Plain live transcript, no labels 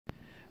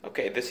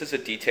Okay, this is a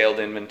detailed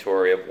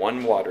inventory of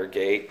one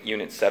Watergate,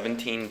 Unit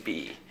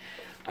 17B.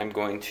 I'm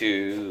going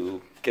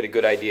to get a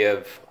good idea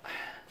of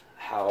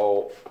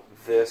how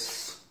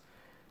this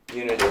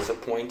unit is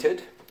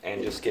appointed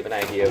and just give an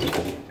idea of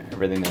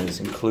everything that is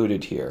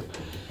included here.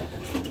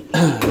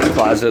 This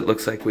closet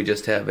looks like we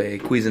just have a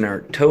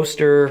Cuisinart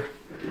toaster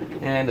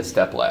and a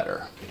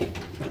stepladder.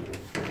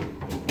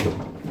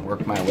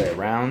 Work my way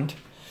around.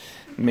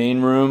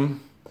 Main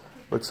room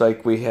looks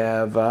like we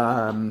have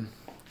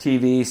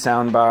TV,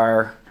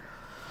 soundbar.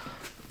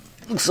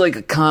 Looks like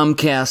a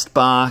Comcast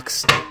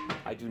box.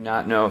 I do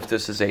not know if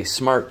this is a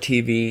smart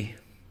TV.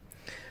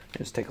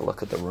 Let's take a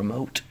look at the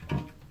remote.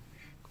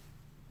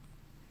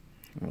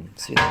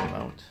 Let's see the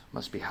remote.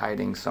 Must be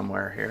hiding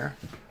somewhere here.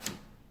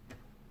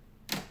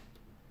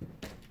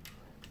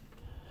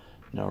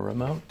 No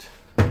remote.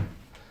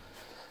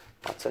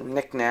 Lots of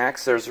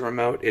knickknacks. There's a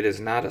remote. It is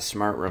not a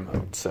smart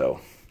remote, so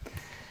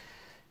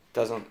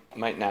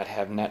might not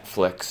have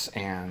Netflix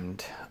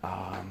and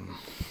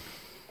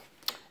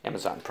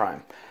Amazon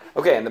Prime.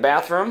 Okay, in the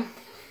bathroom,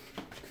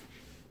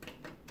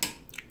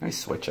 nice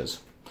switches.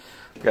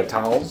 We got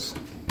towels,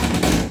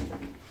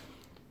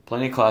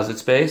 plenty of closet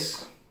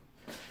space.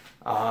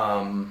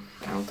 I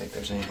don't think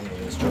there's anything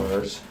in these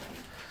drawers.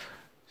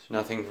 There's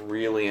nothing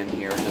really in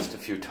here, just a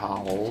few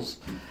towels.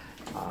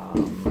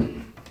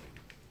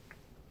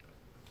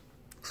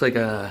 Looks like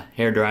a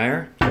hair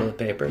dryer, toilet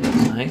paper,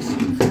 that's nice.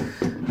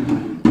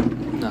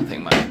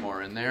 Nothing much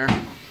more in there.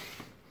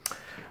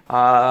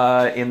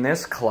 In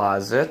this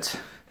closet,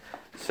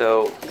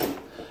 so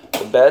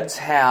the beds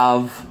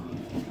have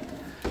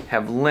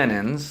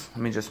linens.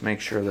 Let me just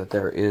make sure that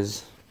there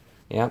is,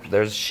 yep,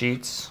 there's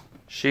sheets.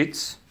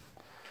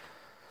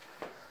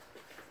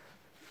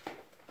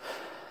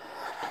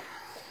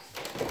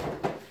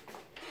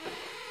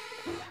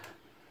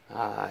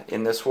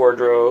 In this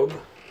wardrobe,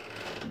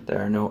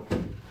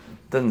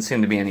 doesn't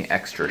seem to be any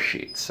extra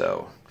sheets,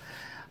 so.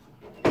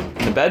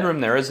 In the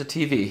bedroom, there is a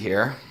TV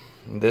here.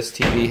 This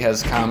TV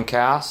has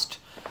Comcast,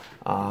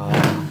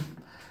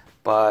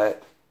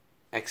 but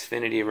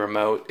Xfinity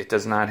remote, it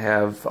does not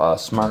have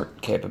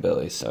smart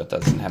capabilities, so it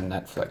doesn't have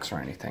Netflix or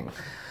anything.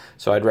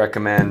 So I'd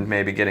recommend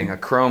maybe getting a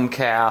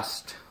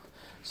Chromecast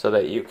so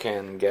that you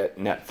can get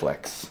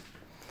Netflix.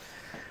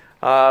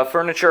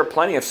 Furniture,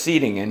 plenty of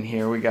seating in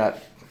here. We got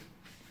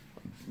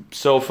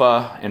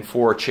sofa and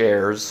 4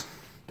 chairs.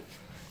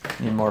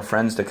 Need more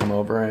friends to come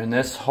over. In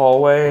this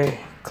hallway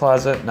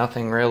closet,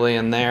 nothing really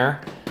in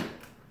there.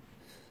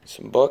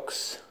 Some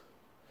books.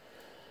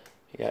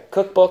 You got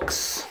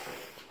cookbooks.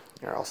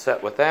 You're all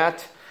set with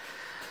that.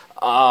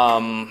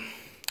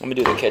 Let me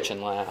do the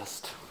kitchen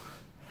last.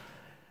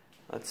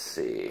 Let's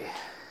see.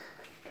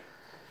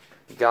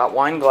 You got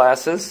wine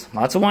glasses.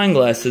 Lots of wine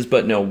glasses,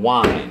 but no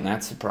wine.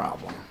 That's the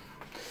problem.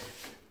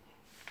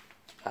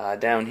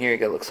 Down here,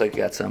 it looks like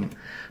you got some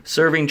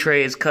serving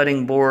trays,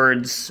 cutting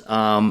boards,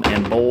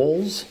 and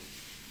bowls.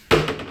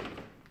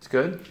 It's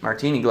good.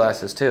 Martini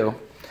glasses, too.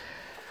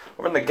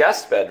 Over in the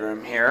guest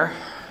bedroom here,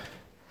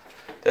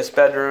 this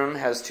bedroom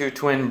has 2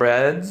 twin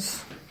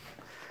beds,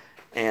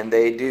 and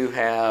they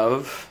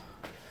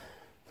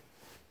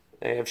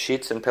have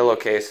sheets and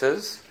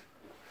pillowcases,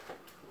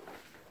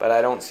 but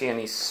I don't see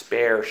any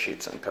spare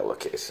sheets and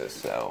pillowcases,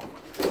 so.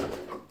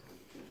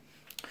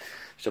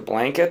 There's a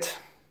blanket,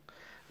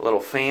 a little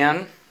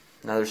fan,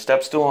 another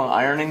step stool and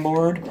ironing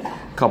board,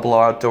 a couple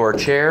outdoor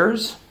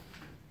chairs.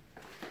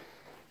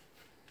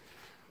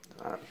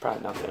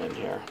 Probably nothing in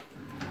here.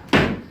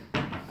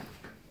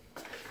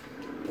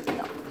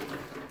 Yeah.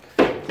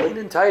 Clean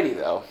and tidy,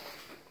 though.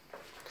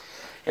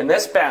 In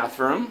this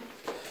bathroom,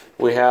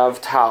 we have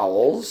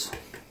towels,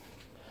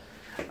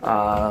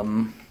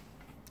 hand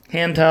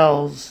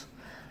towels,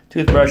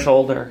 toothbrush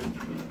holder,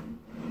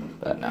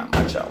 but not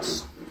much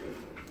else.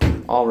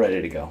 All ready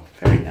to go.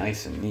 Very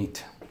nice and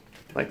neat.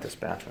 Like this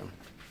bathroom.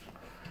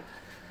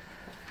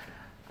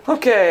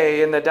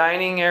 Okay, in the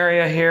dining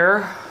area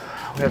here,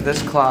 we have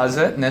this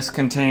closet, and this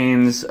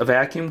contains a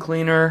vacuum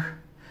cleaner,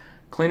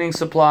 cleaning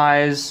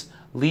supplies,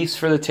 leaves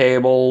for the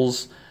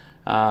tables,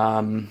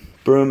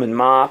 broom and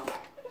mop,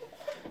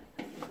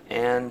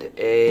 and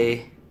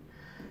a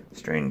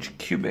strange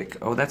cubic.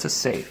 Oh, that's a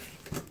safe.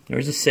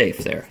 There's a safe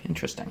there.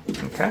 Interesting.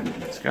 Okay,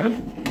 that's good.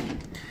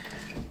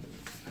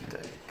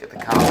 Get the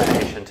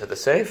combination to the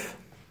safe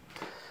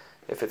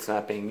if it's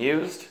not being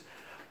used.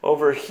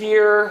 Over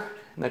here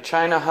in the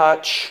china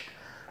hutch,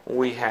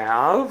 we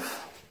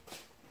have,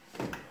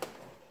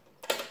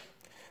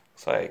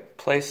 it's like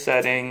place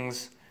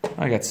settings.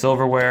 I got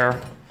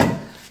silverware.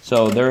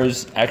 So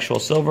there's actual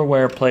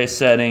silverware, place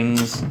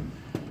settings,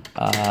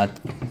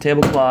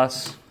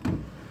 tablecloths,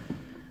 an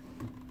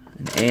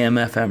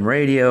AM/FM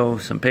radio,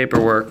 some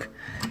paperwork,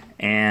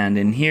 and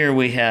in here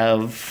we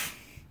have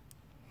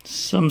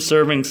some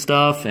serving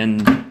stuff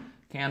and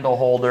candle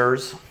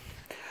holders.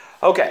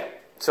 Okay,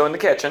 so in the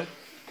kitchen,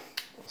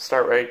 we'll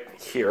start right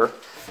here.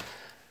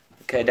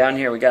 Okay, down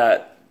here we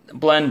got a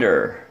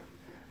blender,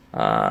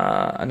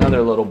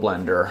 another little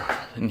blender.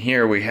 And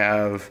here we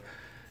have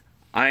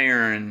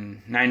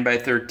iron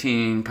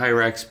 9x13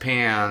 Pyrex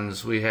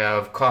pans. We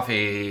have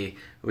coffee.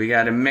 We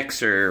got a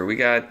mixer. We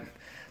got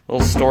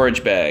little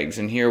storage bags.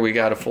 And here we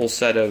got a full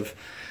set of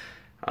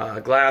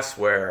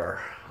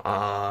glassware,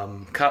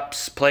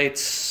 cups,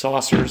 plates,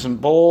 saucers,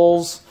 and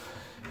bowls.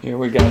 Here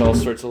we got all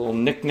sorts of little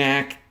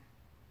knick-knack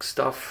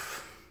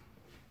stuff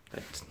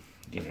that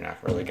you're not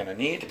really going to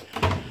need.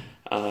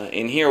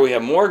 In here we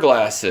have more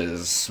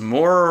glasses,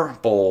 more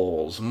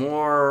bowls,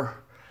 more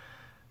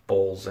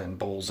bowls and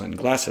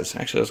glasses.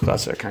 Actually, those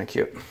glasses are kind of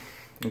cute.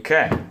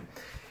 Okay,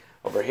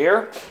 over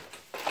here,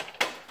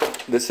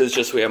 this is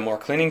just, we have more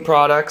cleaning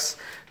products.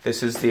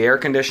 This is the air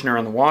conditioner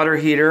and the water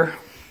heater.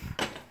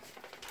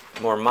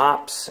 More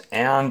mops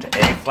and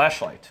a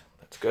flashlight.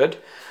 That's good.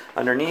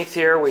 Underneath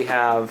here we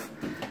have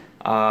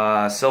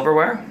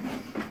silverware,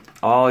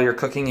 all your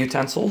cooking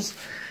utensils.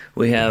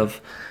 We have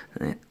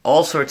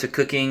all sorts of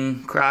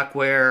cooking,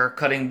 crockware,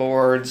 cutting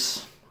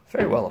boards.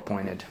 Very well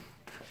appointed,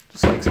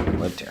 just like someone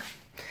lived here.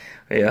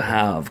 We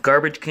have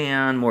garbage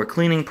can, more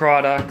cleaning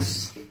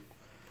products.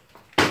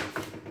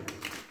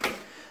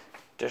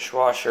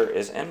 Dishwasher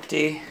is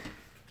empty.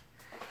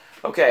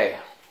 Okay,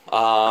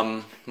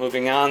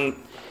 moving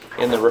on.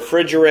 In the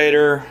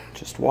refrigerator,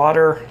 just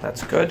water,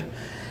 that's good.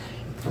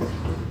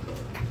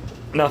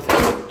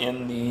 Nothing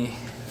in the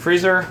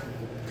freezer.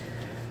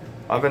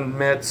 Oven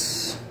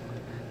mitts.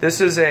 This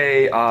is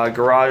a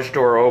garage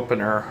door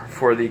opener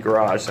for the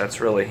garage. That's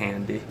really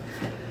handy.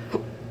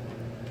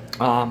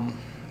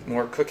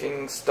 More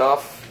cooking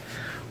stuff.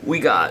 We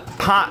got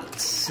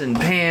pots and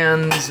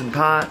pans and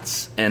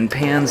pots and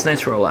pans.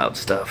 Nice rollout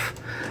stuff.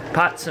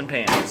 Pots and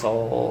pans.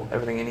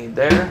 Everything you need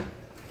there.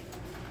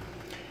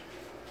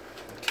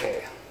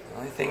 Okay. The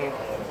only thing.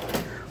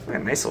 We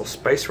got a nice little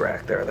spice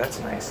rack there. That's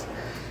nice.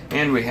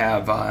 And we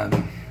have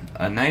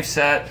a knife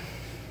set.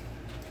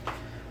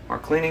 More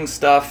cleaning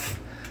stuff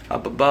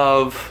up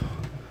above.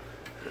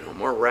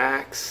 More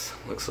racks.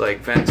 Looks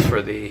like vents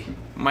for the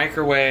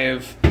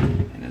microwave.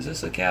 And is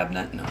this a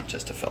cabinet? No,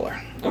 just a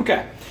filler.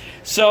 Okay.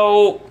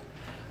 So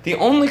the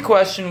only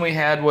question we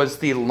had was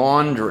the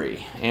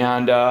laundry.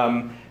 And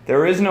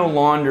there is no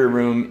laundry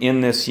room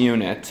in this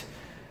unit.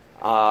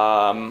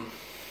 And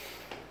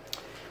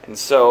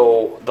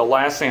so the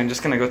last thing, I'm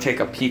just going to go take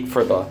a peek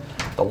for the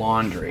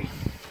laundry.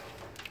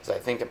 Because I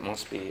think it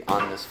must be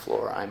on this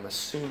floor, I'm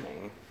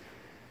assuming.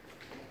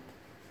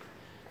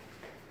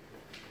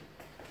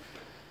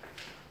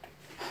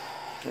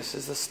 This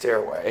is the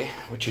stairway,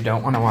 which you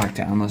don't want to walk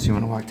down unless you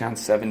want to walk down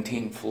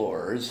 17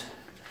 floors.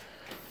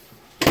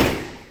 If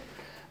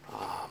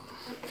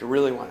you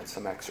really wanted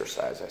some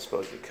exercise, I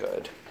suppose you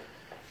could.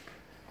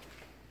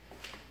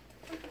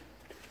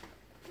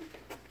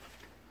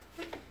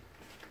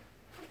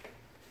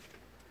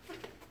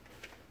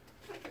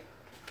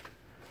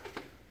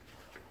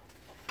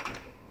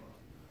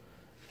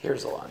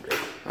 Here's the laundry.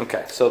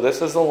 Okay, so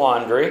this is the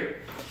laundry.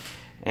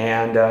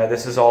 And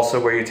this is also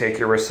where you take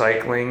your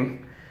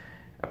recycling.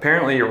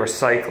 Apparently your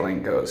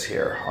recycling goes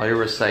here. All your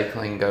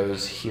recycling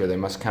goes here. They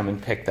must come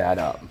and pick that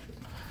up.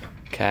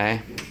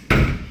 Okay.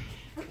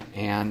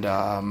 And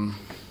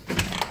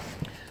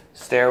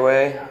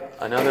stairway,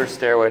 another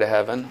stairway to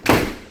heaven.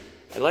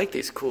 I like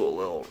these cool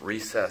little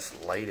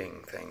recessed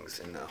lighting things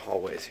in the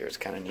hallways here. It's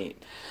kind of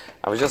neat.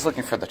 I was just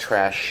looking for the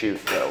trash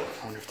chute though.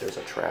 I wonder if there's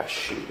a trash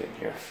chute in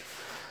here.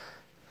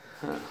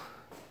 Huh.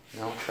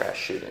 No trash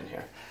chute in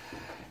here.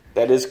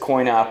 That is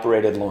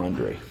coin-operated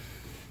laundry.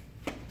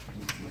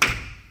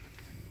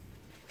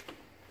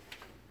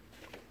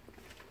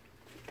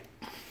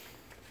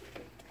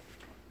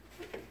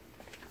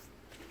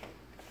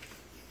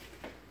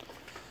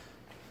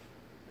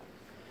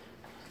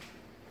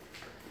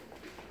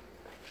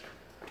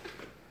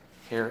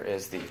 Here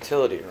is the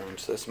utility room,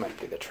 so this might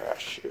be the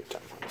trash chute.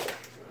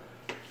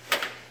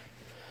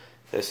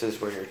 This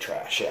is where your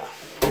trash, yeah.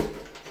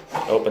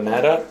 Open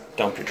that up,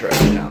 dump your trash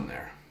down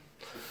there.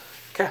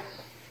 Okay.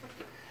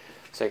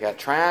 So you got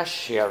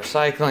trash, you got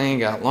recycling, you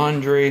got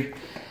laundry,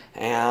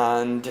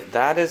 and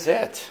that is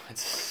it.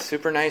 It's a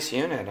super nice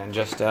unit, and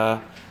just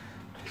gotta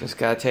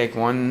take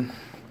in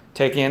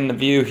the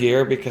view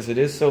here because it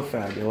is so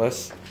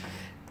fabulous.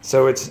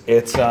 So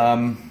it's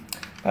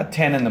about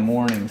 10 in the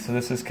morning, so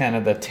this is kind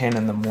of the 10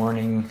 in the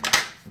morning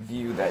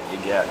view that you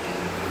get.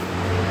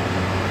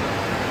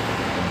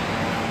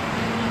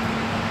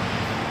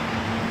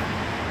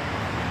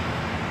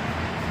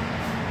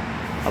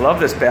 I love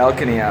this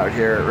balcony out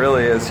here. It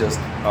really is just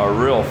a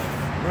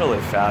really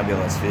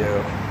fabulous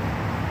view.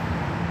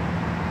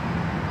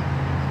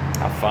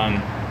 How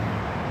fun.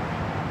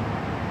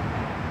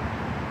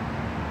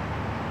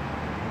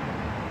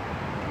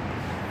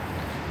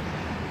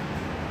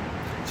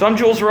 So I'm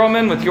Jules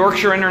Roman with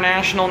Yorkshire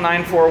International,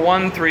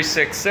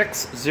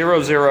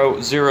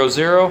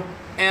 941-366-0000.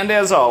 And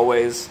as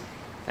always,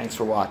 thanks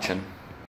for watching.